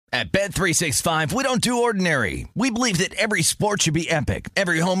At Bet365, we don't do ordinary. We believe that every sport should be epic.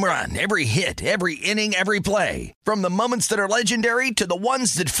 Every home run, every hit, every inning, every play. From the moments that are legendary to the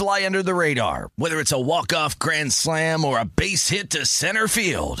ones that fly under the radar. Whether it's a walk-off grand slam or a base hit to center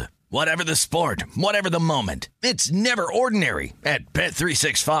field. Whatever the sport, whatever the moment. It's never ordinary at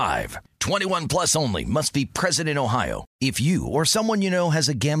Bet365. 21 plus only. Must be present in Ohio. If you or someone you know has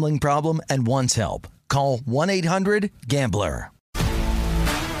a gambling problem and wants help, call 1-800-GAMBLER.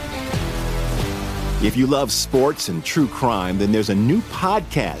 If you love sports and true crime, then there's a new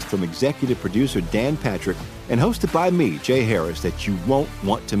podcast from executive producer Dan Patrick and hosted by me, Jay Harris, that you won't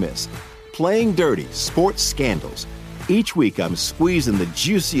want to miss. Playing Dirty: Sports Scandals. Each week, I'm squeezing the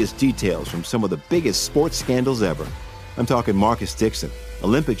juiciest details from some of the biggest sports scandals ever. I'm talking Marcus Dixon,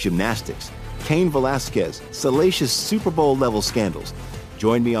 Olympic gymnastics, Cain Velasquez, salacious Super Bowl-level scandals.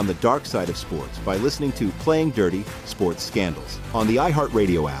 Join me on the dark side of sports by listening to Playing Dirty: Sports Scandals on the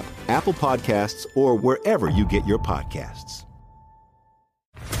iHeartRadio app, Apple Podcasts, or wherever you get your podcasts.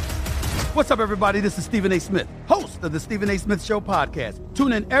 What's up, everybody? This is Stephen A. Smith, host of the Stephen A. Smith Show podcast.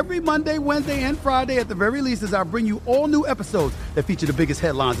 Tune in every Monday, Wednesday, and Friday at the very least as I bring you all new episodes that feature the biggest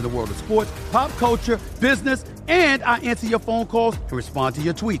headlines in the world of sports, pop culture, business, and I answer your phone calls and respond to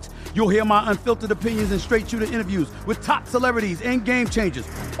your tweets. You'll hear my unfiltered opinions and straight-shooter interviews with top celebrities and game changers.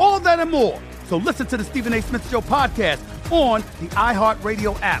 All that and more. So listen to the Stephen A. Smith Show podcast on the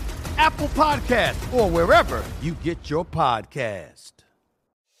iHeartRadio app, Apple Podcasts, or wherever you get your podcast.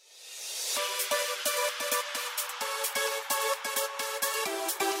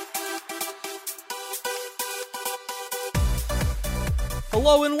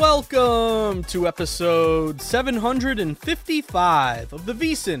 Hello and welcome to episode 755 of the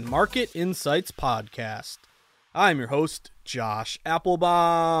VSiN Market Insights Podcast. I'm your host, Josh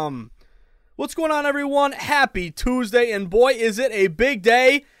Applebaum. What's going on, everyone? Happy Tuesday, and boy, is it a big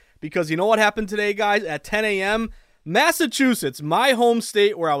day, because you know what happened today, guys? At 10 a.m., Massachusetts, my home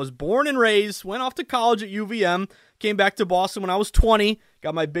state where I was born and raised, went off to college at UVM, came back to Boston when I was 20,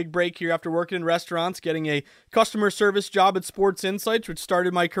 got my big break here after working in restaurants, getting a customer service job at Sports Insights, which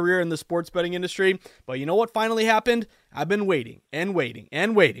started my career in the sports betting industry. But you know what finally happened? I've been waiting and waiting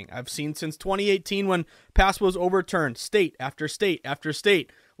and waiting. I've seen since 2018 when PASPA was overturned, state after state after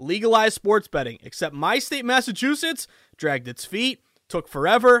state, legalized sports betting, except my state, Massachusetts, dragged its feet, took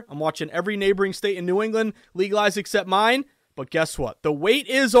forever. I'm watching every neighboring state in New England legalize except mine. But guess what? The wait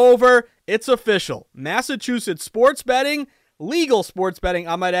is over. It's official. Massachusetts sports betting, legal sports betting,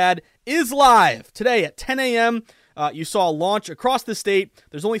 I might add, is live today at 10 a.m. You saw a launch across the state.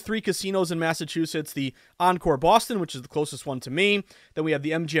 There's only 3 casinos in Massachusetts. The Encore Boston, which is the closest one to me. Then we have the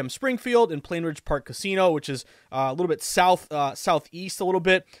MGM Springfield and Plainridge Park Casino, which is a little bit southeast a little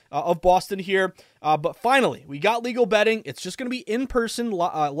bit of Boston here. But finally, we got legal betting. It's just going to be in person,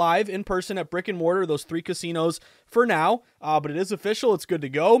 live in person at brick and mortar, those 3 casinos for now. But it is official. It's good to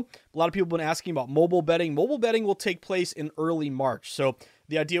go. A lot of people have been asking about mobile betting. Mobile betting will take place in early March. So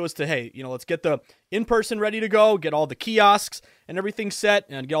the idea was to, hey, let's get the in-person ready to go, get all the kiosks and everything set,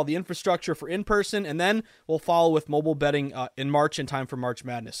 and get all the infrastructure for in-person, and then we'll follow with mobile betting in March in time for March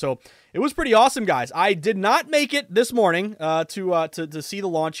Madness. So it was pretty awesome, guys. I did not make it this morning to see the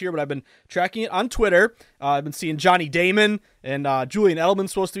launch here, but I've been tracking it on Twitter. I've been seeing Johnny Damon and Julian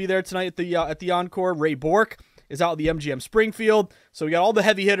Edelman's supposed to be there tonight at the Encore. Ray Bork is out at the MGM Springfield. So we got all the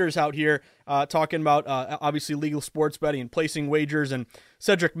heavy hitters out here talking about obviously legal sports betting and placing wagers. And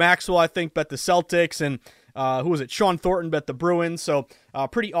Cedric Maxwell, I think, bet the Celtics. And who was it? Sean Thornton bet the Bruins. So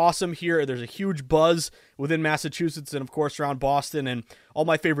pretty awesome here. There's a huge buzz within Massachusetts and, of course, around Boston. And all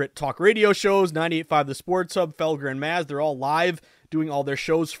my favorite talk radio shows, 98.5 The Sports Hub, Felger and Maz, they're all live doing all their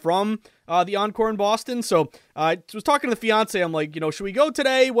shows from the Encore in Boston. So I was talking to the fiance. I'm like, should we go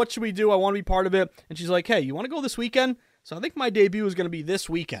today? What should we do? I want to be part of it. And she's like, hey, you want to go this weekend? So I think my debut is going to be this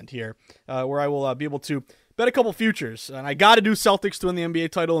weekend here, where I will be able to bet a couple futures. And I got to do Celtics to win the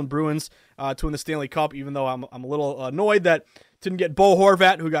NBA title and Bruins to win the Stanley Cup, even though I'm a little annoyed that didn't get Bo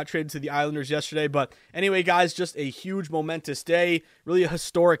Horvat, who got traded to the Islanders yesterday. But anyway, guys, just a huge momentous day, really a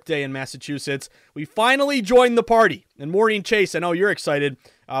historic day in Massachusetts. We finally joined the party. And Maureen Chase, I know you're excited,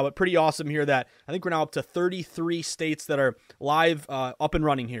 but pretty awesome here that I think we're now up to 33 states that are live, up and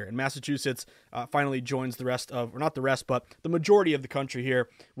running here. And Massachusetts finally joins the rest of, or not the rest, but the majority of the country here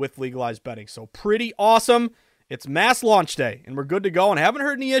with legalized betting. So pretty awesome. It's mass launch day, and we're good to go. And I haven't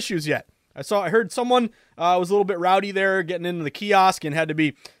heard any issues yet. I heard someone was a little bit rowdy there getting into the kiosk and had to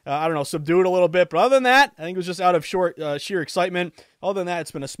be, subdued a little bit. But other than that, I think it was just out of sheer excitement. Other than that,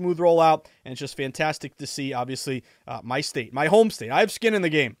 it's been a smooth rollout, and it's just fantastic to see, obviously, my state, my home state. I have skin in the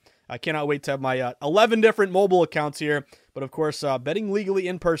game. I cannot wait to have my 11 different mobile accounts here, But of course, betting legally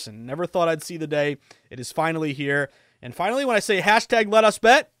in person. Never thought I'd see the day. It is finally here. And finally, when I say hashtag let us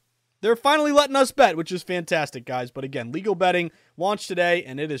bet, they're finally letting us bet, which is fantastic, guys. But again, legal betting launched today,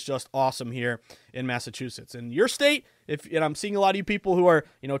 and it is just awesome here in Massachusetts. In your state, and I'm seeing a lot of you people who are,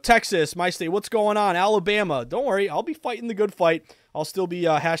 Texas, my state, what's going on? Alabama, don't worry, I'll be fighting the good fight. I'll still be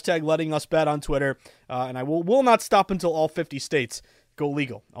hashtag letting us bet on Twitter, and I will not stop until all 50 states go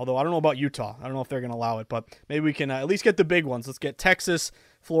legal. Although I don't know about Utah. I don't know if they're going to allow it, but maybe we can at least get the big ones. Let's get Texas,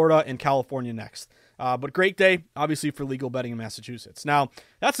 Florida, and California next. But great day, obviously, for legal betting in Massachusetts. Now,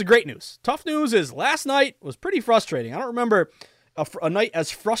 that's the great news. Tough news is last night was pretty frustrating. I don't remember a night as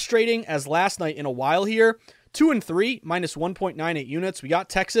frustrating as last night in a while here. 2-3, minus 1.98 units. We got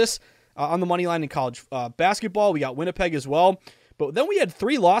Texas on the money line in college basketball. We got Winnipeg as well. But then we had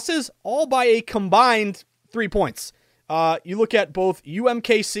 3 losses, all by a combined 3 points. You look at both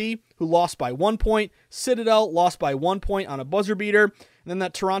UMKC, who lost by 1 point, Citadel lost by 1 point on a buzzer beater, and then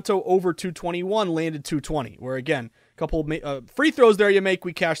that Toronto over 221 landed 220, where again, a couple free throws there you make,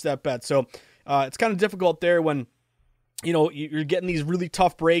 we cash that bet. So it's kind of difficult there when you're getting these really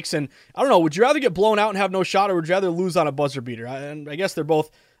tough breaks. And I don't know, would you rather get blown out and have no shot, or would you rather lose on a buzzer beater? And I guess they're both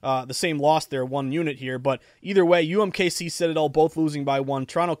the same loss there, 1 unit here. But either way, UMKC, Citadel both losing by 1.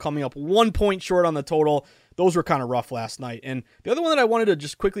 Toronto coming up 1 point short on the total. Those were kind of rough last night. And the other one that I wanted to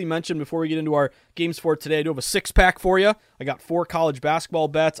just quickly mention before we get into our games for today, I do have a 6-pack for you. I got 4 college basketball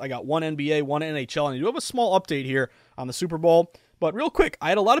bets. I got 1 NBA, 1 NHL, and I do have a small update here on the Super Bowl. But real quick, I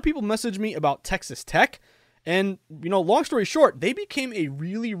had a lot of people message me about Texas Tech. And, long story short, they became a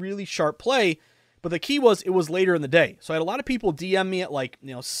really, really sharp play. But the key was it was later in the day. So I had a lot of people DM me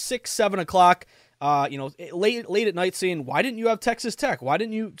at 6, 7 o'clock, late at night saying, why didn't you have Texas Tech? Why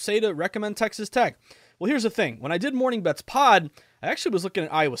didn't you say to recommend Texas Tech? Well, here's the thing. When I did Morning Bets Pod, I actually was looking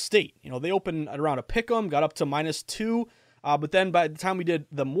at Iowa State. They opened at around a pick'em, got up to -2. But then by the time we did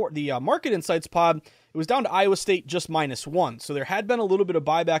the Market Insights Pod, it was down to Iowa State just -1. So there had been a little bit of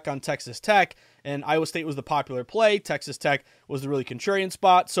buyback on Texas Tech, and Iowa State was the popular play. Texas Tech was the really contrarian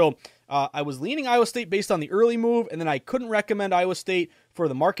spot. So I was leaning Iowa State based on the early move, and then I couldn't recommend Iowa State for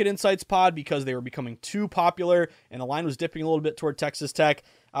the Market Insights Pod because they were becoming too popular, and the line was dipping a little bit toward Texas Tech.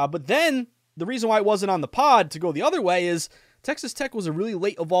 But then the reason why it wasn't on the pod to go the other way is Texas Tech was a really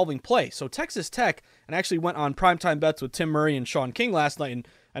late evolving play. So Texas Tech, and I actually went on primetime bets with Tim Murray and Sean King last night, and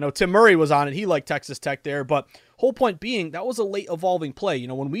I know Tim Murray was on it. He liked Texas Tech there, but whole point being, that was a late evolving play.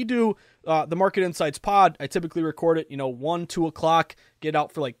 When we do the Market Insights Pod, I typically record it, 1, 2 o'clock, get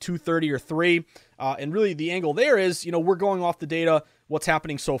out for 2:30 or 3. And really the angle there is, we're going off the data, what's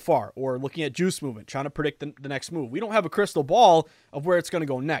happening so far, or looking at juice movement, trying to predict the next move. We don't have a crystal ball of where it's going to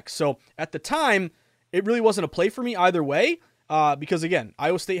go next. So at the time, it really wasn't a play for me either way. Because again,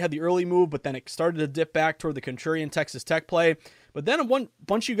 Iowa State had the early move, but then it started to dip back toward the contrarian Texas Tech play. But then a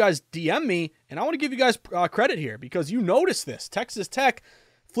bunch of you guys DM me, and I want to give you guys credit here because you noticed this. Texas Tech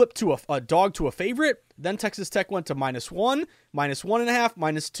flipped to a dog to a favorite. Then Texas Tech went to -1, -1.5,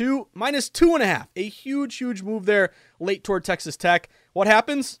 -2, -2.5. A huge move there late toward Texas Tech. What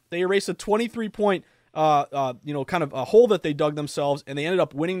happens? They erase a 23-point kind of a hole that they dug themselves, and they ended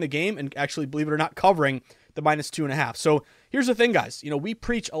up winning the game and actually, believe it or not, covering the -2.5. So here's the thing, guys. We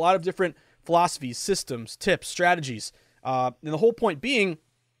preach a lot of different philosophies, systems, tips, strategies. And the whole point being,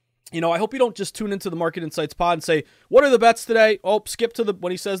 I hope you don't just tune into the Market Insights Pod and say, what are the bets today? Oh, skip to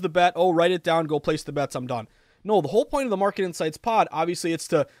when he says the bet. Oh, write it down. Go place the bets. I'm done. No, the whole point of the Market Insights Pod, obviously, it's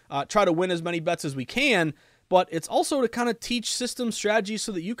to try to win as many bets as we can, but it's also to kind of teach system strategies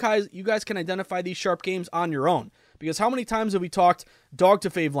so that you guys can identify these sharp games on your own. Because how many times have we talked dog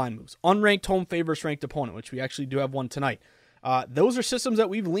to fave line moves, unranked home favor versus ranked opponent, which we actually do have one tonight. Those are systems that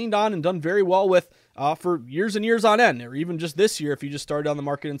we've leaned on and done very well with for years and years on end, or even just this year if you just started on the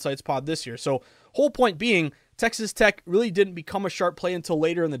Market Insights Pod this year. So whole point being, Texas Tech really didn't become a sharp play until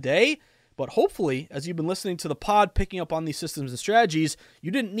later in the day. But hopefully, as you've been listening to the pod, picking up on these systems and strategies,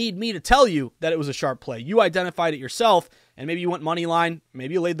 you didn't need me to tell you that it was a sharp play. You identified it yourself, and maybe you went money line,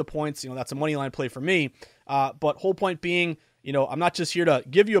 maybe you laid the points. That's a money line play for me. But whole point being, I'm not just here to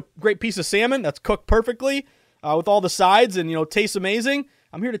give you a great piece of salmon that's cooked perfectly with all the sides and, tastes amazing.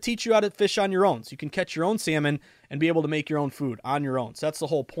 I'm here to teach you how to fish on your own, so you can catch your own salmon and be able to make your own food on your own. So that's the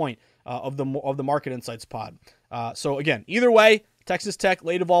whole point of the Market Insights Pod. So again, either way, Texas Tech,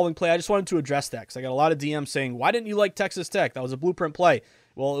 late evolving play. I just wanted to address that because I got a lot of DMs saying, why didn't you like Texas Tech? That was a blueprint play.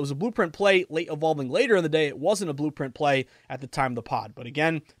 Well, it was a blueprint play late evolving later in the day. It wasn't a blueprint play at the time of the pod. But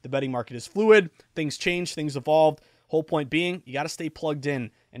again, the betting market is fluid. Things change, things evolved. Whole point being, you got to stay plugged in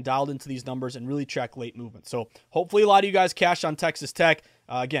and dialed into these numbers and really check late movement. So hopefully a lot of you guys cashed on Texas Tech.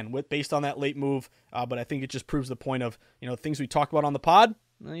 Again, based on that late move, but I think it just proves the point of, things we talk about on the pod.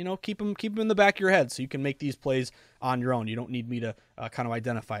 Keep them in the back of your head so you can make these plays on your own. You don't need me to kind of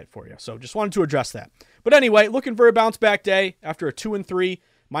identify it for you. So just wanted to address that. But anyway, looking for a bounce back day after a 2-3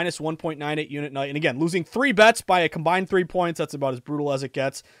 minus 1.98 unit night. And again, losing 3 bets by a combined 3 points. That's about as brutal as it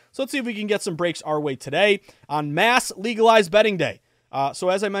gets. So let's see if we can get some breaks our way today on mass legalized betting day. So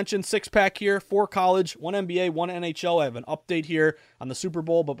as I mentioned, 6-pack here, 4 college, 1 NBA, 1 NHL. I have an update here on the Super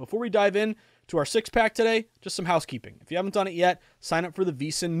Bowl. But before we dive in to our 6-pack today, just some housekeeping. If you haven't done it yet, sign up for the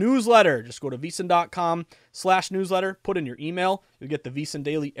VSiN newsletter. Just go to vsin.com/newsletter, put in your email. You'll get the VSiN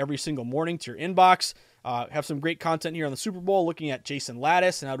Daily every single morning to your inbox. Have some great content here on the Super Bowl, looking at Jason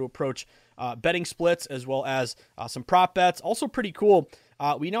Lattis and how to approach betting splits, as well as some prop bets. Also pretty cool.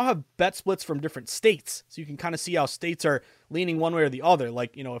 We now have bet splits from different states, so you can kind of see how states are leaning one way or the other.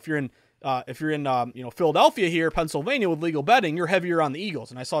 Like, if you're in Philadelphia here, Pennsylvania, with legal betting, you're heavier on the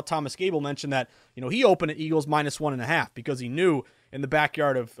Eagles. And I saw Thomas Gable mention that, he opened at Eagles minus 1.5 because he knew in the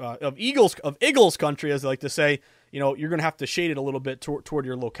backyard of Eagles country, as they like to say, you're going to have to shade it a little bit toward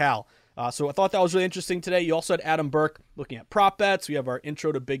your locale. So I thought that was really interesting today. You also had Adam Burke looking at prop bets. We have our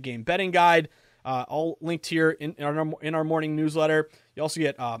intro to big game betting guide, all linked here in our morning newsletter. You also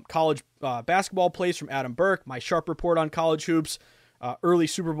get college basketball plays from Adam Burke, my sharp report on college hoops, early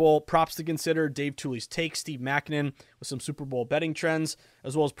Super Bowl props to consider, Dave Tooley's take, Steve Mackinnon with some Super Bowl betting trends,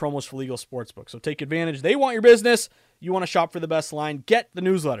 as well as promos for legal sportsbooks. So take advantage. They want your business. You want to shop for the best line. Get the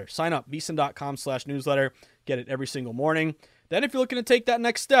newsletter. Sign up, vsin.com/newsletter. Get it every single morning. Then if you're looking to take that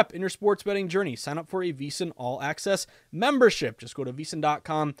next step in your sports betting journey, sign up for a VSiN All Access membership. Just go to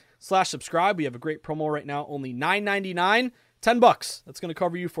vsin.com/subscribe. We have a great promo right now, only $9.99, $10. That's going to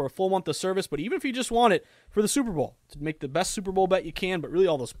cover you for a full month of service. But even if you just want it for the Super Bowl, to make the best Super Bowl bet you can, but really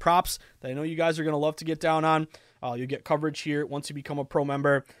all those props that I know you guys are going to love to get down on, you'll get coverage here once you become a pro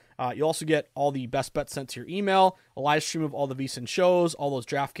member. You'll also get all the best bets sent to your email, a live stream of all the VSiN shows, all those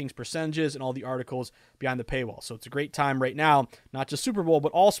DraftKings percentages, and all the articles behind the paywall. So it's a great time right now, not just Super Bowl,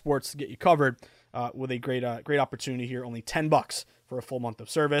 but all sports, to get you covered with a great opportunity here. Only $10 for a full month of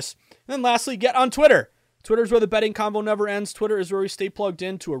service. And then lastly, get on Twitter. Twitter is where the betting convo never ends. Twitter is where we stay plugged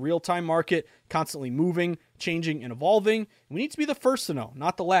into a real-time market, constantly moving, changing, and evolving. We need to be the first to know,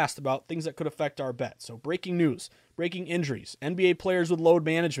 not the last, about things that could affect our bet. So breaking news, breaking injuries, NBA players with load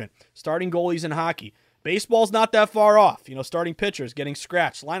management, starting goalies in hockey. Baseball's not that far off. Starting pitchers getting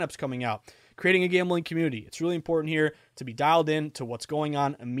scratched, lineups coming out, creating a gambling community. It's really important here to be dialed in to what's going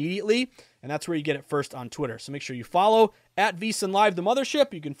on immediately, and that's where you get it first on Twitter. So make sure you follow at VSiN Live, the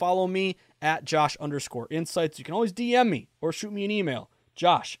mothership. You can follow me at Josh_insights. You can always DM me or shoot me an email,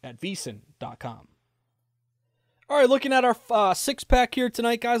 josh@vsin.com. All right, looking at our 6-pack here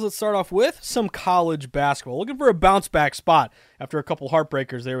tonight, guys, let's start off with some college basketball. Looking for a bounce-back spot after a couple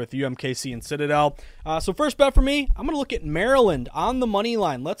heartbreakers there with UMKC and Citadel. So first bet for me, I'm going to look at Maryland on the money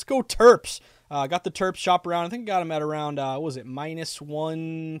line. Let's go Terps. Got the Terps shop around. I think I got them at around, minus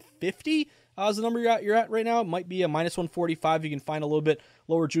 150? Is the number you're at right now. It might be a minus 145. You can find a little bit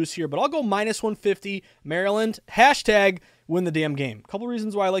lower juice here, but I'll go minus 150 Maryland. Hashtag win the damn game. A couple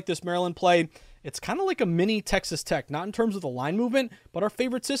reasons why I like this Maryland play. It's kind of like a mini Texas Tech, not in terms of the line movement, but our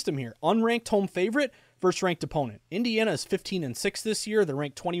favorite system here. Unranked home favorite versus ranked opponent. Indiana is 15-6 this year. They're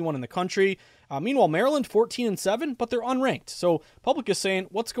ranked 21 in the country. Meanwhile, Maryland 14-7, but they're unranked. So public is saying,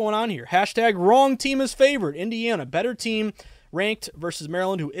 what's going on here? Hashtag wrong team is favored. Indiana, better team, ranked versus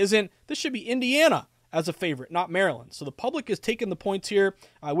Maryland, who isn't. This should be Indiana as a favorite, not Maryland. So the public is taking the points here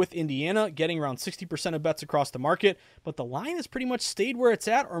with Indiana, getting around 60% of bets across the market, but the line has pretty much stayed where it's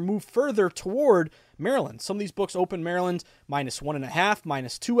at or moved further toward Maryland. Some of these books open Maryland minus 1.5,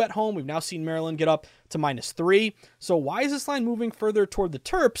 minus 2 at home. We've now seen Maryland get up to minus 3. So why is this line moving further toward the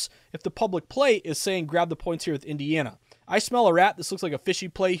Terps if the public play is saying grab the points here with Indiana? I smell a rat. This looks like a fishy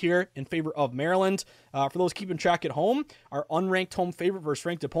play here in favor of Maryland. For those keeping track at home, our unranked home favorite versus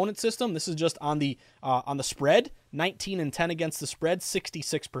ranked opponent system. This is just on the spread. 19-10 against the spread,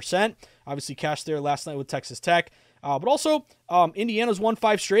 66%. Obviously cashed there last night with Texas Tech. But also, Indiana's won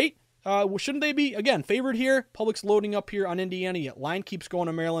 5 straight. Shouldn't they be, again, favored here? Public's loading up here on Indiana, yet line keeps going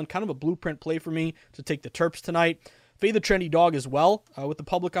to Maryland. Kind of a blueprint play for me to take the Terps tonight. Fade the trendy dog as well, with the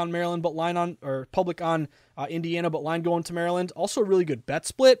public on Maryland, but line on, or public on Indiana, but line going to Maryland. Also a really good bet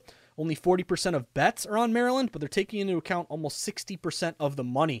split. Only 40% of bets are on Maryland, but they're taking into account almost 60% of the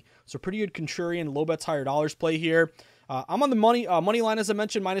money. So pretty good contrarian, low bets, higher dollars play here. I'm on the money line, as I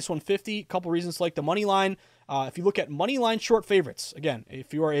mentioned, minus 150. A couple reasons to like the money line. If you look at money line short favorites, again,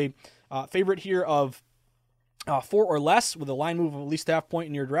 if you are a favorite here of 4 or less with a line move of at least a half point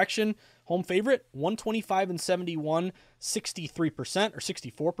in your direction. Home favorite, 125-71, 63%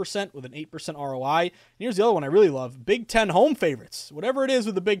 or 64% with an 8% ROI. And here's the other one I really love, Big Ten home favorites. Whatever it is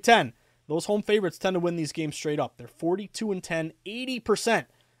with the Big Ten, those home favorites tend to win these games straight up. They're 42-10, 80%.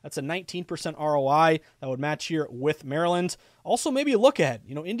 That's a 19% ROI that would match here with Maryland. Also, maybe a look ahead.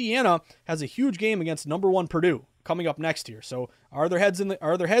 Indiana has a huge game against number 1 Purdue coming up next year. So are their heads in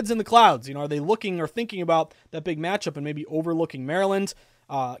the clouds? Are they looking or thinking about that big matchup and maybe overlooking Maryland?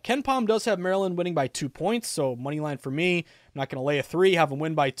 Ken Pom does have Maryland winning by 2 points, so money line for me. I'm not going to lay a 3, have them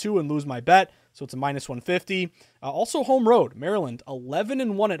win by 2 and lose my bet, so it's a minus 150. Also home road, Maryland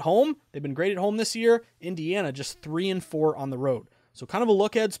 11-1 at home. They've been great at home this year. Indiana just 3-4 on the road. So kind of a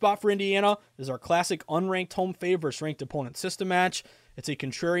look-ahead spot for Indiana. This is our classic unranked home favorite versus ranked opponent system match. It's a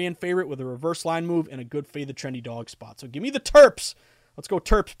contrarian favorite with a reverse line move and a good fade the trendy dog spot. So give me the Terps. Let's go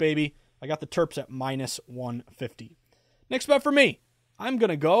Terps, baby. I got the Terps at minus 150. Next bet for me. I'm going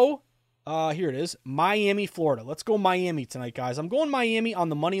to go, here it is, Miami, Florida. Let's go Miami tonight, guys. I'm going Miami on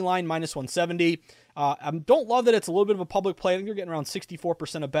the money line, minus 170. I don't love that it's a little bit of a public play. I think you're getting around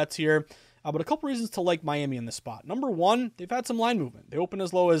 64% of bets here. But a couple reasons to like Miami in this spot. Number one, they've had some line movement. They open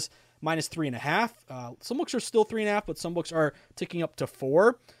as low as minus 3.5. Some books are still 3.5, but some books are ticking up to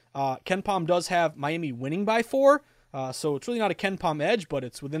 4. Ken Pom does have Miami winning by 4. So it's really not a Ken Pom edge, but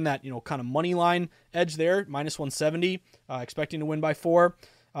it's within that, kind of money line edge there, minus 170, expecting to win by 4.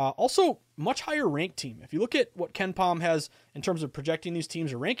 Also, much higher ranked team. If you look at what Ken Pom has in terms of projecting these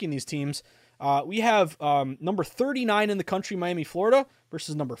teams or ranking these teams, we have number 39 in the country, Miami, Florida,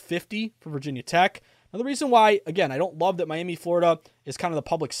 versus number 50 for Virginia Tech. Now, the reason why, again, I don't love that Miami, Florida is kind of the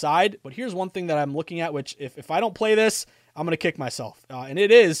public side, but here's one thing that I'm looking at, which if I don't play this, I'm going to kick myself. And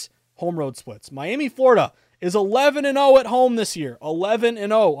it is home road splits. Miami, Florida is 11-0 at home this year.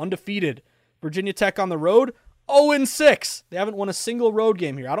 11-0, undefeated. Virginia Tech on the road, 0-6. They haven't won a single road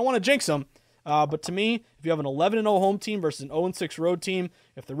game here. I don't want to jinx them, but to me, if you have an 11-0 home team versus an 0-6 road team,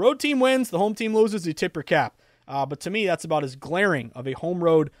 if the road team wins, the home team loses, you tip your cap. But to me, that's about as glaring of a home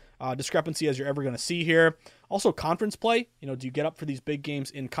road discrepancy as you're ever going to see here. Also, conference play. Do you get up for these big games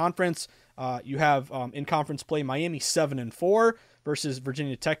in conference? You have in conference play Miami 7-4 versus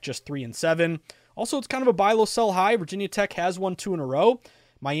Virginia Tech just 3-7. Also, it's kind of a buy low, sell high. Virginia Tech has won 2 in a row.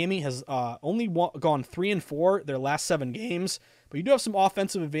 Miami has only gone 3-4 their last 7 games. But you do have some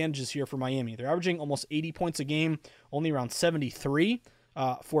offensive advantages here for Miami. They're averaging almost 80 points a game, only around 73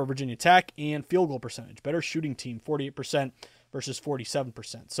 for Virginia Tech, and field goal percentage. Better shooting team, 48% versus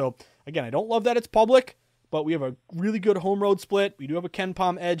 47%. So, again, I don't love that it's public, but we have a really good home road split. We do have a Ken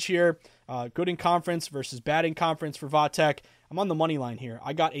Pom edge here. Good in conference versus bad in conference for Vatek. I'm on the money line here.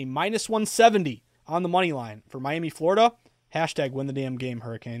 I got a minus 170 on the money line for Miami, Florida. Hashtag win the damn game,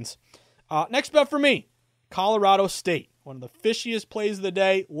 Hurricanes. Next bet for me, Colorado State. One of the fishiest plays of the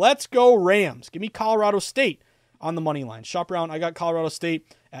day. Let's go Rams. Give me Colorado State on the money line. Shop around. I got Colorado State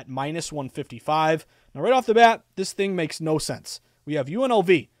at minus 155. Now, right off the bat, this thing makes no sense. We have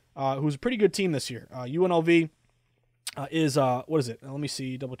UNLV, who's a pretty good team this year. UNLV is, what is it? Let me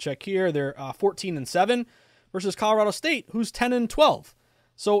see, double check here. They're 14-7 versus Colorado State, who's 10-12.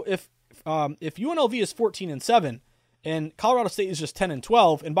 So if UNLV is 14-7 and Colorado State is just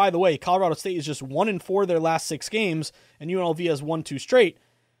 10-12, and by the way, Colorado State is just 1-4 their last 6 games, and UNLV has won 2 straight,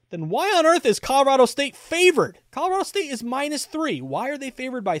 then why on earth is Colorado State favored? Colorado State is minus 3. Why are they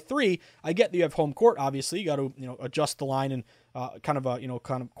favored by 3? I get that you have home court, obviously. You got to adjust the line and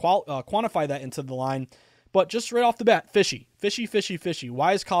quantify that into the line. But just right off the bat, fishy.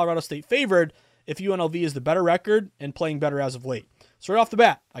 Why is Colorado State favored if UNLV is the better record and playing better as of late? So right off the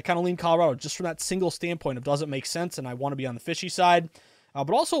bat, I kind of lean Colorado just from that single standpoint of doesn't make sense, and I want to be on the fishy side.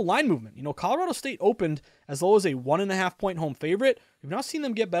 But also line movement. Colorado State opened as low as a 1.5 point home favorite. We've now seen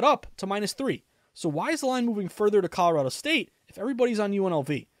them get bet up to minus 3. So why is the line moving further to Colorado State if everybody's on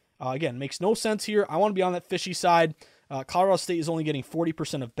UNLV? Again, makes no sense here. I want to be on that fishy side. Colorado State is only getting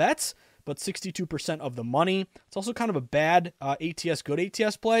 40% of bets, but 62% of the money. It's also kind of a bad good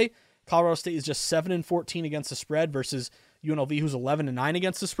ATS play. Colorado State is just 7-14 against the spread versus UNLV, who's 11-9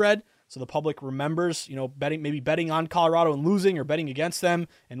 against the spread. So the public remembers, betting on Colorado and losing, or betting against them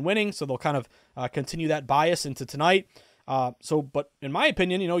and winning. So they'll kind of continue that bias into tonight. But in my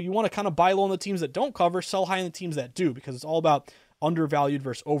opinion, you want to kind of buy low on the teams that don't cover, sell high on the teams that do, because it's all about undervalued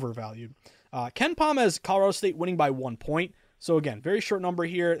versus overvalued. Ken Pom has Colorado State winning by 1 point. So again, very short number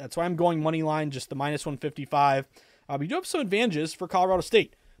here. That's why I'm going money line, just the minus 155. But you do have some advantages for Colorado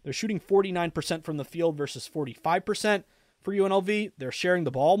State. They're shooting 49% from the field versus 45% for UNLV. They're sharing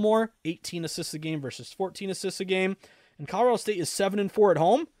the ball more, 18 assists a game versus 14 assists a game. And Colorado State is 7-4 at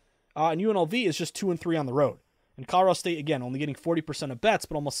home, and UNLV is just 2-3 on the road. And Colorado State, again, only getting 40% of bets,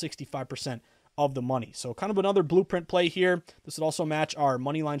 but almost 65% of the money. So kind of another blueprint play here. This would also match our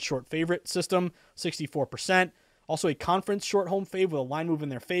moneyline short favorite system, 64%. Also a conference short home favorite with a line move in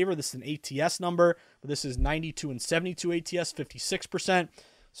their favor. This is an ATS number, but this is 92 and 72 ATS, 56%.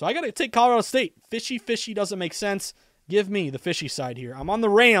 So I got to take Colorado State. Fishy doesn't make sense. Give me the fishy side here. I'm on the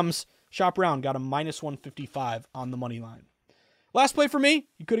Rams. Shop around, got a minus 155 on the money line. Last play for me.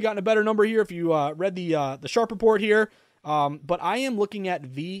 You could have gotten a better number here if you read the sharp report here. But I am looking at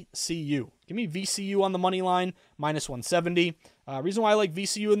VCU. Give me VCU on the money line, minus 170. Reason why I like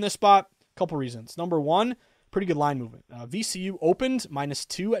VCU in this spot, a couple reasons. Number one, pretty good line movement. VCU opened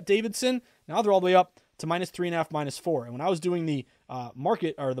 -2 at Davidson. Now they're all the way up to -3.5, -4. And when I was doing the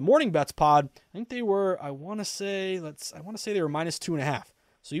market or the morning bets pod, I think they were, I want to say they were -2.5.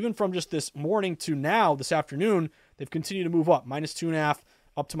 So even from just this morning to now, this afternoon, they've continued to move up, -2.5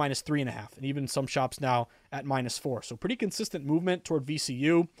 up to -3.5, and even some shops now at -4. So pretty consistent movement toward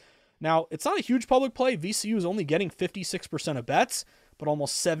VCU. Now, it's not a huge public play. VCU is only getting 56% of bets, but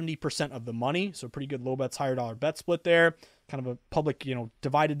almost 70% of the money. So pretty good low bets, higher dollar bet split there. Kind of a public,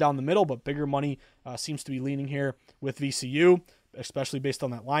 divided down the middle, but bigger money seems to be leaning here with VCU, especially based on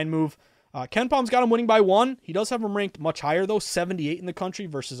that line move. Ken Palm's got him winning by 1. He does have him ranked much higher, though, 78 in the country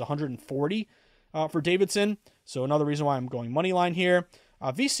versus 140 for Davidson. So another reason why I'm going money line here.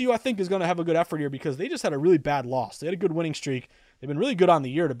 VCU, I think, is going to have a good effort here because they just had a really bad loss. They had a good winning streak. They've been really good on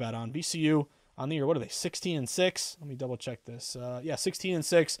the year to bet on. VCU on the year, what are they, 16-6? Let me double check this.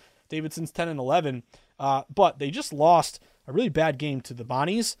 16-6. Davidson's 10-11. But they just lost a really bad game to the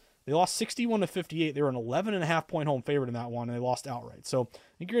Bonnies. They lost 61-58. They were an 11.5 point home favorite in that one, and they lost outright. So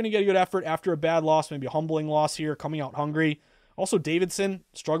I think you're going to get a good effort after a bad loss, maybe a humbling loss here, coming out hungry. Also, Davidson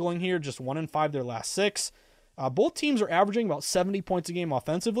struggling here, just 1-5 their last 6. Both teams are averaging about 70 points a game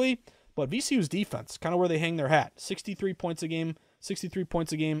offensively, but VCU's defense, kind of where they hang their hat. 63 points a game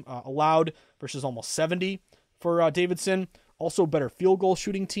allowed versus almost 70 for Davidson. Also, better field goal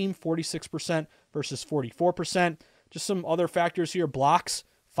shooting team, 46% versus 44%. Just some other factors here. Blocks,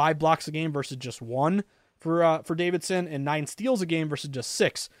 5 blocks a game versus just 1 for Davidson, and 9 steals a game versus just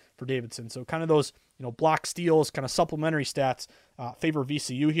 6 for Davidson. So kind of those block steals, kind of supplementary stats favor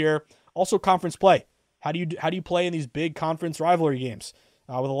VCU here. Also, conference play. How do you play in these big conference rivalry games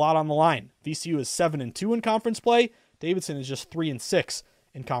with a lot on the line? VCU is 7-2 in conference play. Davidson is just 3-6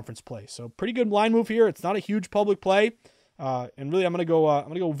 in conference play. So pretty good line move here. It's not a huge public play, and really I'm gonna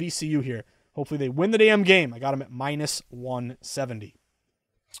go VCU here. Hopefully they win the damn game. I got them at minus 170.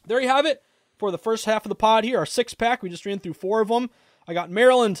 There you have it for the first half of the pod here. Our 6-pack. We just ran through 4 of them. I got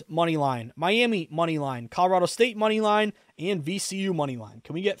Maryland money line, Miami money line, Colorado State money line, and VCU money line.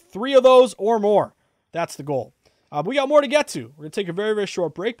 Can we get 3 of those or more? That's the goal. But we got more to get to. We're going to take a very, very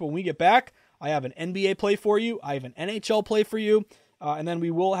short break, but when we get back, I have an NBA play for you. I have an NHL play for you. And then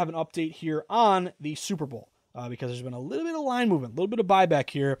we will have an update here on the Super Bowl because there's been a little bit of line movement, a little bit of buyback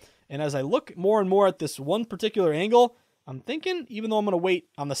here. And as I look more and more at this one particular angle, I'm thinking, even though I'm going to wait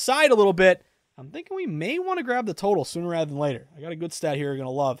on the side a little bit, I'm thinking we may want to grab the total sooner rather than later. I got a good stat here you're going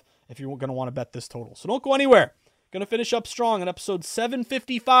to love if you're going to want to bet this total. So don't go anywhere. Going to finish up strong in episode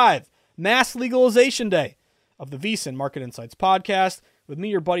 755. Mass Legalization Day of the VSiN Market Insights podcast. With me,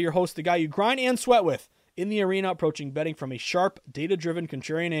 your buddy, your host, the guy you grind and sweat with in the arena, approaching betting from a sharp, data-driven,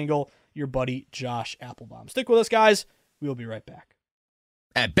 contrarian angle, your buddy, Josh Applebaum. Stick with us, guys. We will be right back.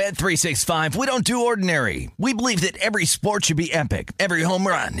 At Bet365, we don't do ordinary. We believe that every sport should be epic. Every home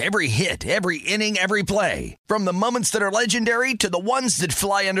run, every hit, every inning, every play. From the moments that are legendary to the ones that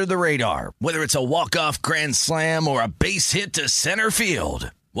fly under the radar. Whether it's a walk-off grand slam or a base hit to center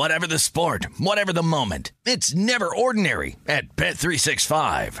field. Whatever the sport, whatever the moment, it's never ordinary at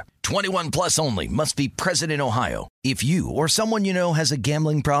Bet365. 21 plus only. Must be present in Ohio. If you or someone you know has a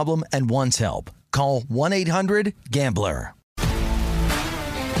gambling problem and wants help, call 1-800-GAMBLER.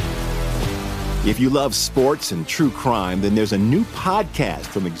 If you love sports and true crime, then there's a new podcast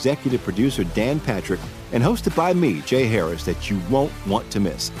from executive producer Dan Patrick and hosted by me, Jay Harris, that you won't want to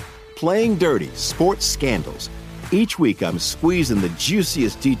miss. Playing Dirty: Sports Scandals. Each week, I'm squeezing the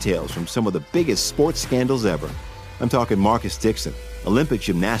juiciest details from some of the biggest sports scandals ever. I'm talking Marcus Dixon, Olympic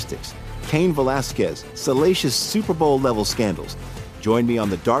gymnastics, Cain Velasquez, salacious Super Bowl-level scandals. Join me on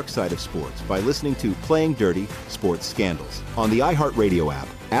the dark side of sports by listening to Playing Dirty: Sports Scandals on the iHeartRadio app,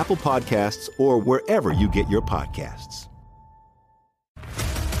 Apple Podcasts, or wherever you get your podcasts.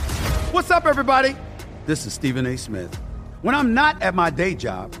 What's up, everybody? This is Stephen A. Smith. When I'm not at my day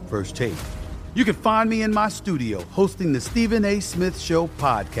job, First Take, you can find me in my studio hosting the Stephen A. Smith Show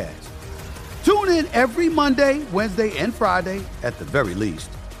podcast. Tune in every Monday, Wednesday, and Friday, at the very least,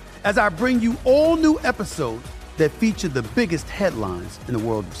 as I bring you all new episodes that feature the biggest headlines in the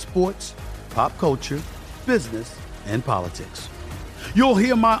world of sports, pop culture, business, and politics. You'll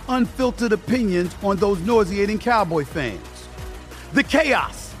hear my unfiltered opinions on those nauseating Cowboy fans, the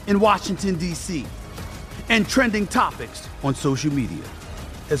chaos in Washington, D.C., and trending topics on social media,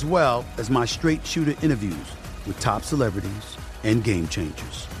 as well as my straight shooter interviews with top celebrities and game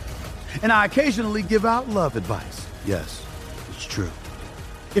changers. And I occasionally give out love advice. Yes, it's true.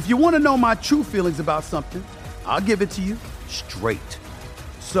 If you want to know my true feelings about something, I'll give it to you straight.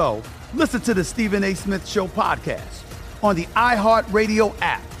 So listen to the Stephen A. Smith Show podcast on the iHeartRadio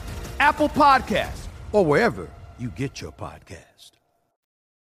app, Apple Podcasts, or wherever you get your podcast.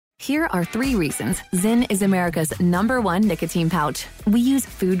 Here are 3 reasons Zyn is America's #1 nicotine pouch. We use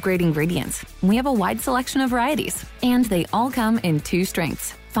food-grade ingredients. We have a wide selection of varieties. And they all come in 2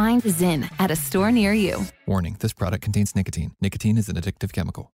 strengths. Find Zyn at a store near you. Warning, this product contains nicotine. Nicotine is an addictive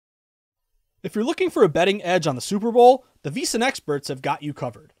chemical. If you're looking for a betting edge on the Super Bowl, the VSiN experts have got you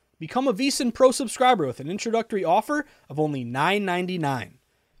covered. Become a VSiN Pro subscriber with an introductory offer of only $9.99.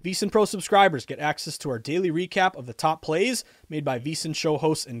 VSiN Pro subscribers get access to our daily recap of the top plays made by VSiN show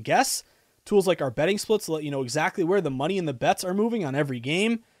hosts and guests, tools like our betting splits to let you know exactly where the money and the bets are moving on every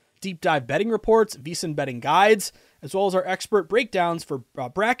game, deep dive betting reports, VSiN betting guides, as well as our expert breakdowns for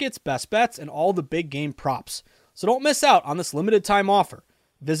brackets, best bets, and all the big game props. So don't miss out on this limited time offer.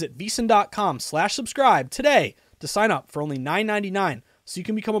 Visit VSiN.com/subscribe today to sign up for only $9.99 so you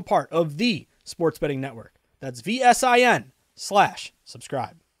can become a part of the Sports Betting Network. That's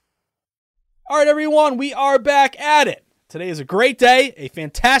VSIN/subscribe. All right, everyone, we are back at it. Today is a great day, a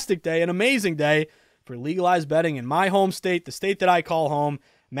fantastic day, an amazing day for legalized betting in my home state, the state that I call home,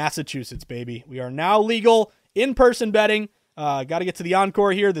 Massachusetts, baby. We are now legal in-person betting. Got to get to the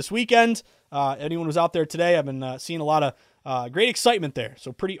Encore here this weekend. Anyone who's out there today, I've been seeing a lot of great excitement there.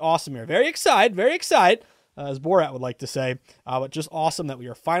 So pretty awesome here. Very excited, as Borat would like to say. But just awesome that we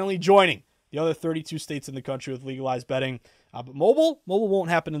are finally joining the other 32 states in the country with legalized betting. But mobile won't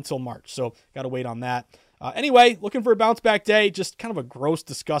happen until March, so got to wait on that. Anyway, looking for a bounce back day. Just kind of a gross,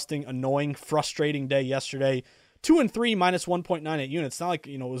 disgusting, annoying, frustrating day yesterday. 2-3 minus 1.98 units. It's not like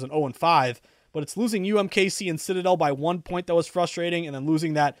it was an 0-5, but it's losing UMKC and Citadel by 1 point that was frustrating, and then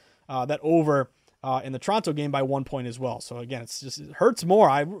losing that over in the Toronto game by 1 point as well. So again, it hurts more.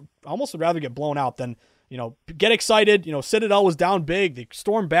 I almost would rather get blown out than get excited. Citadel was down big. They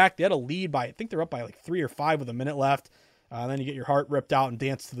stormed back. They had a lead by, I think they're up by like 3 or 5 with a minute left. Then you get your heart ripped out and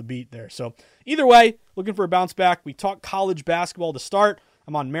dance to the beat there. So either way, looking for a bounce back. We talk college basketball to start.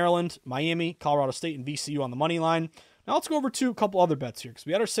 I'm on Maryland, Miami, Colorado State, and VCU on the money line. Now let's go over to a couple other bets here because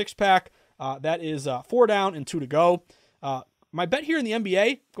we had our 6-pack. That is 4 down and 2 to go. My bet here in the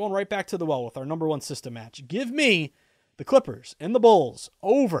NBA, going right back to the well with our #1 system match. Give me the Clippers and the Bulls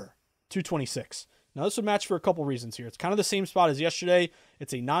over 226. Now, this would match for a couple reasons here. It's kind of the same spot as yesterday.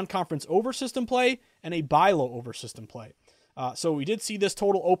 It's a non-conference over system play and a buy low over system play. So we did see this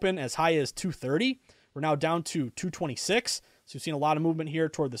total open as high as 230. We're now down to 226. So you've seen a lot of movement here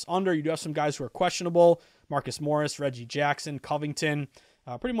toward this under. You do have some guys who are questionable. Marcus Morris, Reggie Jackson, Covington.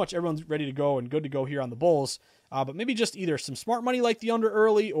 Pretty much everyone's ready to go and good to go here on the Bulls. But maybe just either some smart money like the under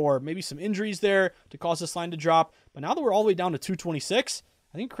early or maybe some injuries there to cause this line to drop. But now that we're all the way down to 226,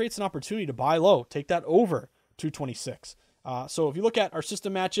 I think it creates an opportunity to buy low. Take that over 226. So if you look at our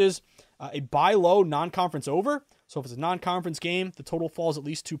system matches, a buy low non-conference over. So if it's a non-conference game, the total falls at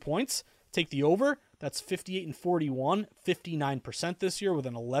least 2 points. Take the over. That's 58-41, 59% this year with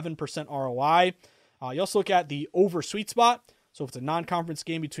an 11% ROI. You also look at the over sweet spot. So if it's a non-conference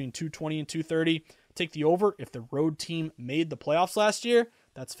game between 220 and 230, take the over. If the road team made the playoffs last year,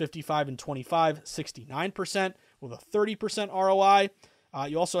 that's 55-25, 69% with a 30% ROI.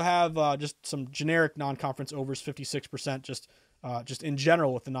 You also have just some generic non-conference overs, 56%, just in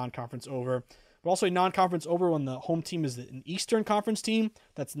general with the non-conference over. But also a non-conference over when the home team is an Eastern Conference team,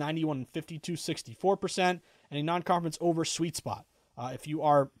 that's 91-52, 64%, and a non-conference over sweet spot. If you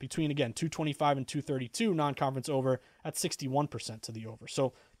are between, again, 225 and 232 non-conference over, that's 61% to the over.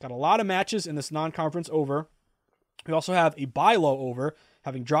 So got a lot of matches in this non-conference over. We also have a buy low over,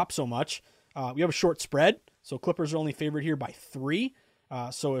 having dropped so much. We have a short spread, so Clippers are only favored here by 3.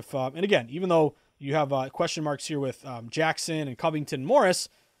 So if, and again, even though you have question marks here with Jackson and Covington and Morris,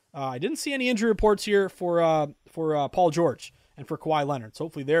 I didn't see any injury reports here for Paul George and for Kawhi Leonard. So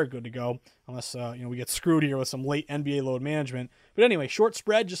hopefully they're good to go, unless we get screwed here with some late NBA load management. But anyway, short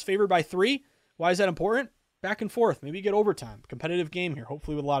spread, just favored by 3. Why is that important? Back and forth, maybe get overtime. Competitive game here,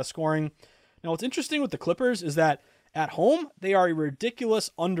 hopefully with a lot of scoring. Now, what's interesting with the Clippers is that at home, they are a ridiculous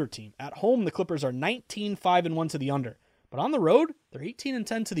under team. At home, the Clippers are 19-5-1 to the under. But on the road, they're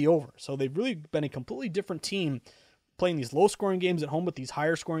 18-10 to the over. So they've really been a completely different team playing these low-scoring games at home with these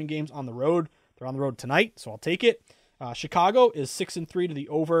higher-scoring games on the road. They're on the road tonight, so I'll take it. Chicago is 6-3 to the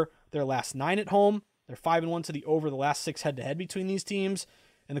over their last 9 at home. They're 5-1 to the over the last 6 head-to-head between these teams.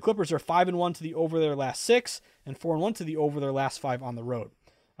 And the Clippers are 5-1 to the over their last 6 and 4-1 to the over their last 5 on the road.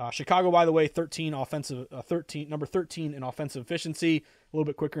 Chicago, by the way, number 13 in offensive efficiency, a little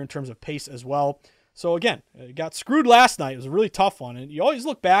bit quicker in terms of pace as well. So again, it got screwed last night. It was a really tough one. And you always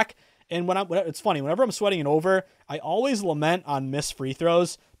look back, and it's funny, whenever I'm sweating it over, I always lament on missed free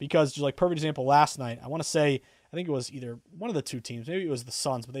throws because, just like perfect example last night, I want to say, I think it was either one of the two teams, maybe it was the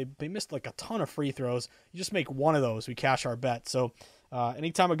Suns, but they missed like a ton of free throws. You just make one of those, we cash our bet. So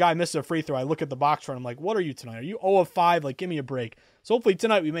anytime a guy misses a free throw, I look at the box score and I'm like, what are you tonight? Are you 0 of 5? Like, give me a break. So hopefully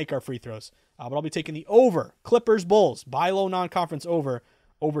tonight we make our free throws. But I'll be taking the over. Clippers, Bulls, buy low non-conference over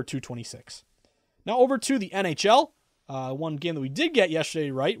 226. Now over to the NHL. One game that we did get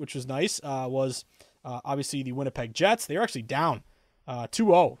yesterday right, which was nice, was obviously the Winnipeg Jets. They were actually down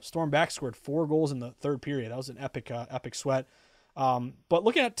 2-0. Storm back, scored 4 goals in the third period. That was an epic sweat. But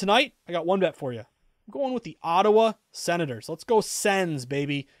looking at tonight, I got one bet for you. I'm going with the Ottawa Senators. Let's go Sens,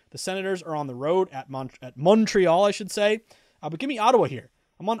 baby. The Senators are on the road at Montreal, I should say. But give me Ottawa here.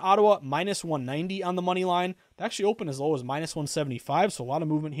 I'm on Ottawa minus 190 on the money line. They actually open as low as minus 175, so a lot of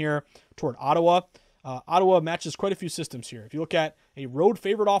movement here toward Ottawa. Ottawa matches quite a few systems here. If you look at a road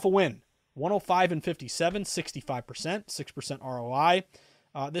favorite off a win, 105-57, 65%, 6%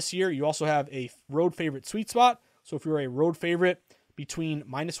 ROI. This year, you also have a road favorite sweet spot. So if you're a road favorite between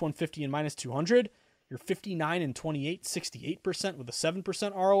minus 150 and minus 200, you're 59-28, 68% with a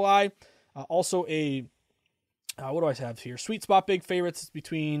 7% ROI. Also a, what do I have here? Sweet spot big favorites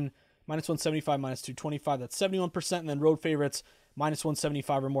between minus 175, minus 225. That's 71%. And then road favorites, minus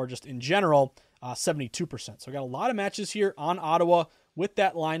 175 or more just in general, 72%. So I got a lot of matches here on Ottawa with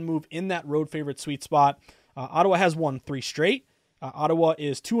that line move in that road favorite sweet spot. Ottawa has won 3 straight. Ottawa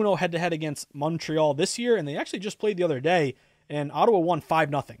is 2-0 head-to-head against Montreal this year, and they actually just played the other day, and Ottawa won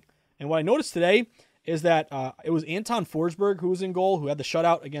 5-0. And what I noticed today is that it was Anton Forsberg who was in goal, who had the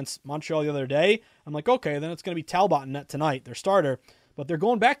shutout against Montreal the other day. I'm like, okay, then it's going to be Talbot in net tonight, their starter. But they're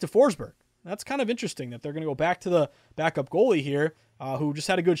going back to Forsberg. That's kind of interesting that they're going to go back to the backup goalie here, who just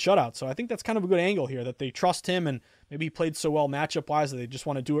had a good shutout. So I think that's kind of a good angle here, that they trust him, and maybe he played so well matchup-wise that they just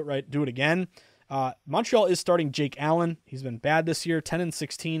want to do it again. Montreal is starting Jake Allen. He's been bad this year,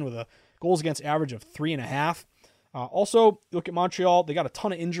 10-16 with a goals against average of 3.5. Also, look at Montreal. They got a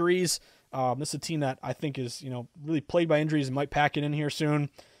ton of injuries. This is a team that I think is, really plagued by injuries and might pack it in here soon.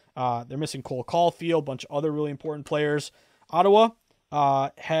 They're missing Cole Caulfield, a bunch of other really important players. Ottawa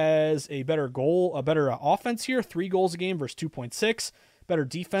has a better offense here, 3 goals a game versus 2.6. Better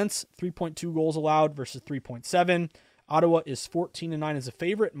defense, 3.2 goals allowed versus 3.7. Ottawa is 14-9 as a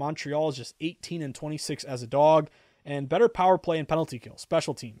favorite. Montreal is just 18-26 as a dog. And better power play and penalty kill,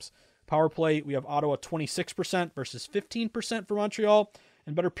 special teams. Power play, we have Ottawa 26% versus 15% for Montreal.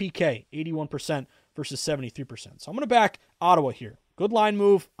 And better PK, 81% versus 73%. So I'm going to back Ottawa here. Good line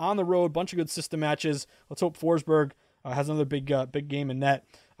move, on the road, bunch of good system matches. Let's hope Forsberg has another big game in net.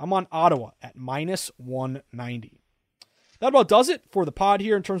 I'm on Ottawa at minus 190. That about does it for the pod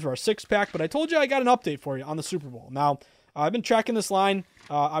here in terms of our 6-pack, but I told you I got an update for you on the Super Bowl. Now, I've been tracking this line,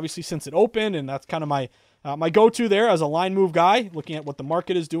 obviously, since it opened, and that's kind of my go-to there as a line move guy, looking at what the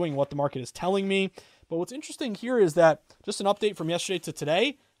market is doing, what the market is telling me. But what's interesting here is that just an update from yesterday to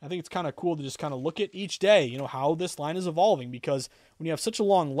today, I think it's kind of cool to just kind of look at each day, how this line is evolving, because when you have such a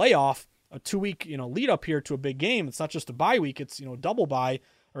long layoff, a 2-week, lead up here to a big game, it's not just a bye week, it's, double bye,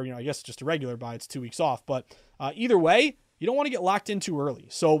 or, I guess just a regular bye, it's 2 weeks off. But either way, you don't want to get locked in too early.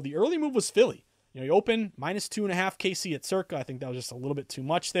 So the early move was Philly. You open minus 2.5 KC at circa. I think that was just a little bit too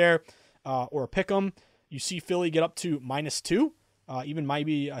much there, or a pick 'em. You see Philly get up to minus 2. Even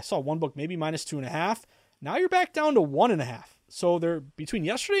maybe, I saw one book, maybe minus 2.5. Now you're back down to 1.5. So they're between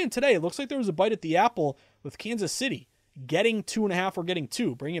yesterday and today, it looks like there was a bite at the apple with Kansas City getting 2.5 or getting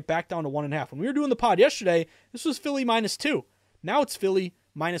 2, bringing it back down to 1.5. When we were doing the pod yesterday, this was Philly minus 2. Now it's Philly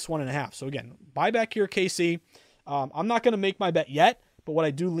minus 1.5. So again, buy back here, KC. I'm not going to make my bet yet, but what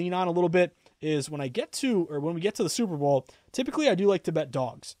I do lean on a little bit is when we get to the Super Bowl, typically I do like to bet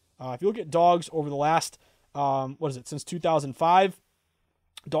dogs. If you look at dogs over the last, since 2005,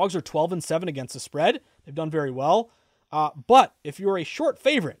 dogs are 12-7 against the spread. They've done very well. But if you're a short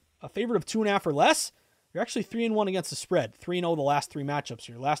favorite, a favorite of 2.5 or less, you're actually 3-1 against the spread. 3-0 the last 3 matchups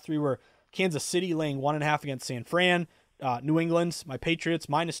here. Last 3 were Kansas City laying 1.5 against San Fran, New England, my Patriots,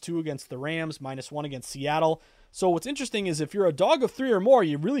 minus 2 against the Rams, minus 1 against Seattle. So what's interesting is if you're a dog of 3 or more,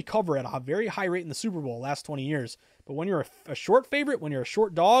 you really cover at a very high rate in the Super Bowl last 20 years. But when you're a short favorite, when you're a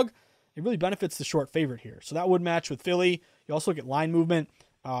short dog, it really benefits the short favorite here. So that would match with Philly. You also get line movement.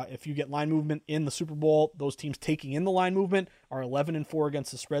 If you get line movement in the Super Bowl, those teams taking in the line movement are 11-4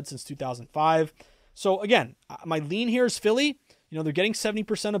 against the spread since 2005. So again, my lean here is Philly. They're getting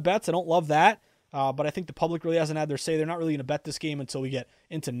 70% of bets. I don't love that. But I think the public really hasn't had their say. They're not really going to bet this game until we get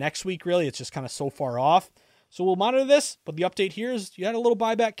into next week, really. It's just kind of so far off. So we'll monitor this. But the update here is you had a little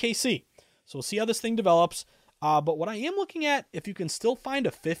buyback KC. So we'll see how this thing develops. But what I am looking at, if you can still find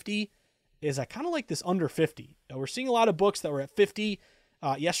a 50, is I kind of like this under 50. Now, we're seeing a lot of books that were at 50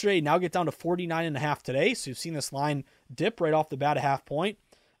 yesterday, now get down to 49.5 today. So you've seen this line dip right off the bat a half point.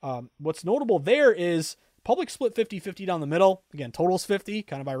 What's notable there is public split 50-50 down the middle. Again, total's 50,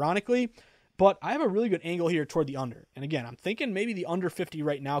 kind of ironically. But I have a really good angle here toward the under. And again, I'm thinking maybe the under 50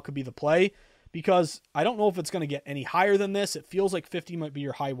 right now could be the play because I don't know if it's going to get any higher than this. It feels like 50 might be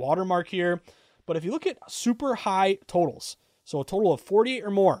your high watermark here. But if you look at super high totals, so a total of 48 or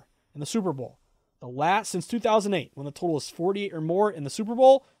more in the Super Bowl, since 2008, when the total is 48 or more in the Super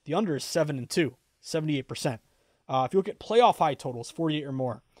Bowl, the under is 7-2, 78%. If you look at playoff high totals, 48 or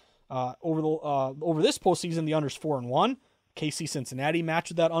more, over this postseason, the under is 4-1. KC Cincinnati matched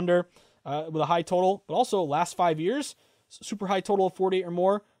with that under with a high total, but also last 5 years, super high total of 48 or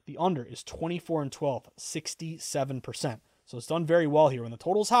more, the under is 24-12, 67%. So it's done very well here. When the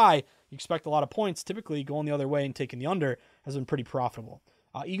total's high, you expect a lot of points. Typically, going the other way and taking the under has been pretty profitable.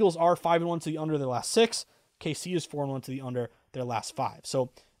 Eagles are 5-1 to the under their last 6. KC is 4-1 to the under their last 5.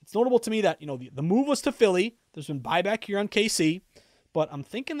 So it's notable to me that the move was to Philly. There's been buyback here on KC, but I'm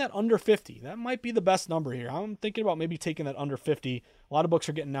thinking that under 50, that might be the best number here. I'm thinking about maybe taking that under 50. A lot of books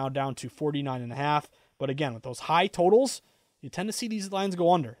are getting now down to 49.5. But again, with those high totals, you tend to see these lines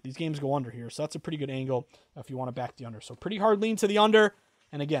go under. These games go under here. So that's a pretty good angle if you want to back the under. So pretty hard lean to the under.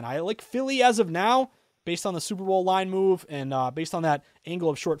 And again, I like Philly as of now based on the Super Bowl line move and based on that angle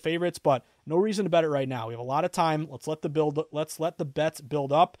of short favorites, but no reason to bet it right now. We have a lot of time. Let's let the bets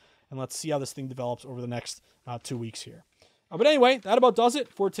build up and let's see how this thing develops over the next 2 weeks here. But anyway, that about does it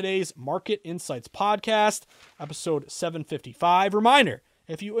for today's Market Insights podcast, episode 755. Reminder,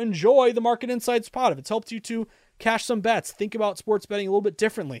 if you enjoy the Market Insights pod, if it's helped you to cash some bets, think about sports betting a little bit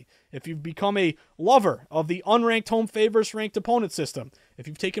differently, if you've become a lover of the unranked home favorites ranked opponent system, if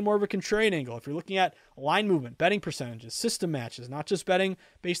you've taken more of a contrarian angle, if you're looking at line movement, betting percentages, system matches, not just betting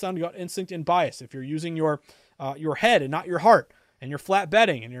based on gut instinct and bias, if you're using your head and not your heart, and you're flat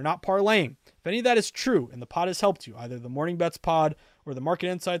betting and you're not parlaying, if any of that is true and the pod has helped you, either the Morning Bets pod or the Market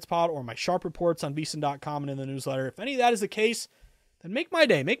Insights pod or my sharp reports on VSiN.com and in the newsletter, if any of that is the case, then make my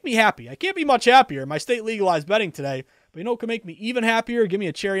day. Make me happy. I can't be much happier. My state legalized betting today, but you know what can make me even happier? Give me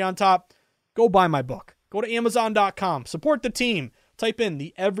a cherry on top. Go buy my book. Go to Amazon.com. Support the team. Type in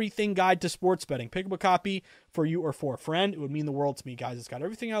the Everything Guide to Sports Betting. Pick up a copy for you or for a friend. It would mean the world to me, guys. It's got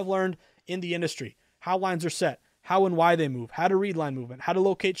everything I've learned in the industry. How lines are set, how and why they move, how to read line movement, how to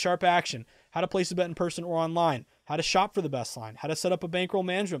locate sharp action, how to place a bet in person or online, how to shop for the best line, how to set up a bankroll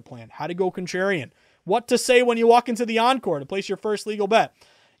management plan, how to go contrarian, what to say when you walk into the Encore to place your first legal bet.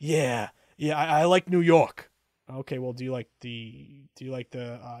 I like New York. Okay, well, do you like the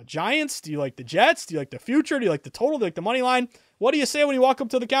Giants? Do you like the Jets? Do you like the future? Do you like the total? Do you like the money line? What do you say when you walk up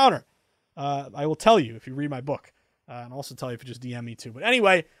to the counter? I will tell you if you read my book. And also tell you if you just DM me too. But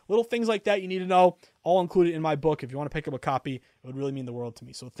anyway, little things like that you need to know, all included in my book. If you want to pick up a copy, it would really mean the world to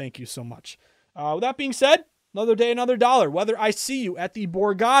me. So thank you so much. With that being said, another day, another dollar. Whether I see you at the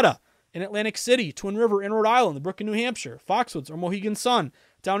Borgata in Atlantic City, Twin River in Rhode Island, the Brook in New Hampshire, Foxwoods or Mohegan Sun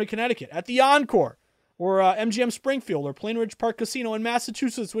down in Connecticut, at the Encore or MGM Springfield or Plain Ridge Park Casino in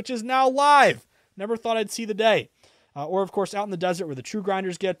Massachusetts, which is now live. Never thought I'd see the day. Or, of course, out in the desert where the true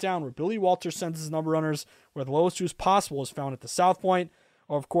grinders get down, where Billy Walters sends his number runners, where the lowest juice possible is found at the South Point.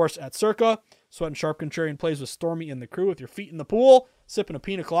 Or, of course, at Circa, Sweat and Sharp Contrarian plays with Stormy and the crew with your feet in the pool, sipping a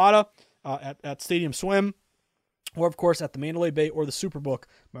pina colada at Stadium Swim. Or, of course, at the Mandalay Bay or the Superbook,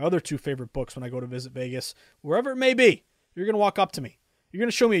 my other two favorite books when I go to visit Vegas. Wherever it may be, you're going to walk up to me. You're going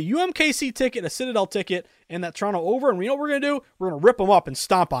to show me a UMKC ticket, a Citadel ticket, and that Toronto over, and we know what we're going to do? We're going to rip them up and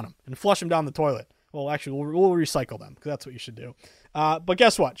stomp on them and flush them down the toilet. Well, actually, we'll recycle them because that's what you should do. But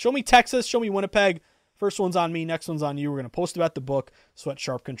guess what? Show me Texas. Show me Winnipeg. First one's on me. Next one's on you. We're going to post about the book. Sweat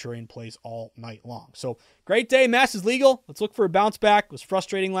Sharp Contrarian plays all night long. So great day. Mass is legal. Let's look for a bounce back. It was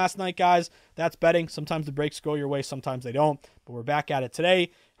frustrating last night, guys. That's betting. Sometimes the breaks go your way. Sometimes they don't. But we're back at it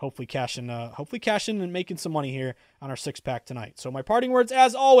today. Hopefully cashing and making some money here on our 6-pack tonight. So my parting words,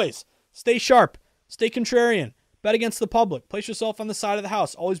 as always, stay sharp. Stay contrarian. Bet against the public. Place yourself on the side of the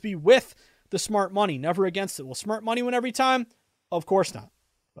house. Always be with the smart money, never against it. Will smart money win every time? Of course not.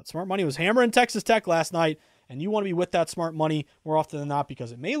 But smart money was hammering Texas Tech last night, And you want to be with that smart money more often than not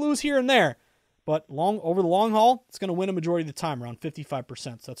because it may lose here and there, but over the long haul, it's going to win a majority of the time, around 55%.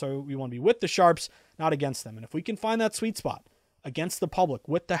 So that's why we want to be with the sharps, not against them. And if we can find that sweet spot against the public,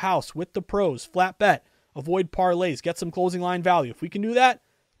 with the house, with the pros, flat bet, avoid parlays, get some closing line value. If we can do that,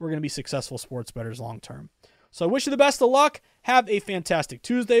 we're going to be successful sports bettors long term. So I wish you the best of luck. Have a fantastic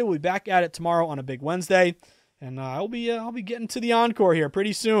Tuesday. We'll be back at it tomorrow on a big Wednesday. And I'll be getting to the encore here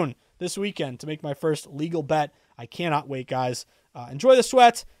pretty soon this weekend to make my first legal bet. I cannot wait, guys. Enjoy the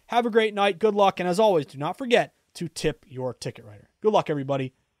sweat. Have a great night. Good luck. And as always, do not forget to tip your ticket writer. Good luck,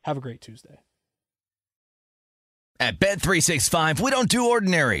 everybody. Have a great Tuesday. At Bet365, we don't do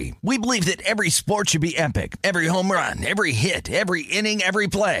ordinary. We believe that every sport should be epic. Every home run, every hit, every inning, every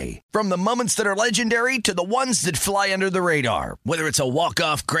play. From the moments that are legendary to the ones that fly under the radar. Whether it's a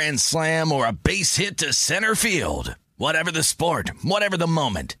walk-off grand slam or a base hit to center field. Whatever the sport, whatever the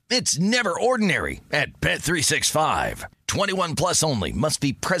moment. It's never ordinary at Bet365. 21 plus only. Must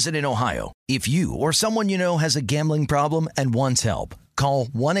be present in Ohio. If you or someone you know has a gambling problem and wants help, call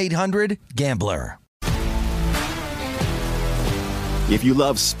 1-800-GAMBLER. If you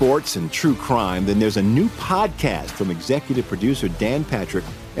love sports and true crime, then there's a new podcast from executive producer Dan Patrick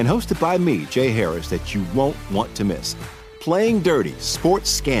and hosted by me, Jay Harris, that you won't want to miss. Playing Dirty: Sports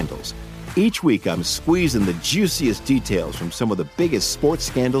Scandals. Each week, I'm squeezing the juiciest details from some of the biggest sports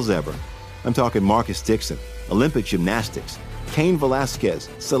scandals ever. I'm talking Marcus Dixon, Olympic gymnastics, Cain Velasquez,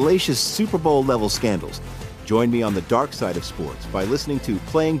 salacious Super Bowl-level scandals. Join me on the dark side of sports by listening to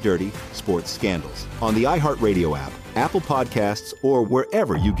Playing Dirty: Sports Scandals on the iHeartRadio app, Apple Podcasts, or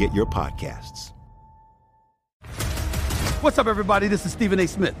wherever you get your podcasts. What's up, everybody? This is Stephen A.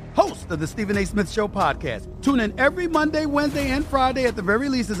 Smith, host of the Stephen A. Smith Show podcast. Tune in every Monday, Wednesday, and Friday at the very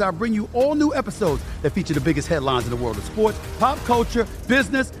least as I bring you all new episodes that feature the biggest headlines in the world of sports, pop culture,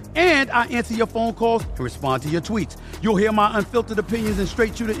 business, and I answer your phone calls and respond to your tweets. You'll hear my unfiltered opinions and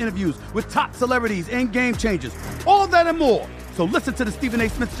straight-shooter interviews with top celebrities and game changers. All that and more. So listen to the Stephen A.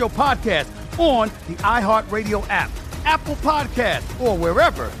 Smith Show podcast on the iHeartRadio app, Apple Podcasts, or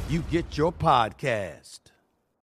wherever you get your podcast.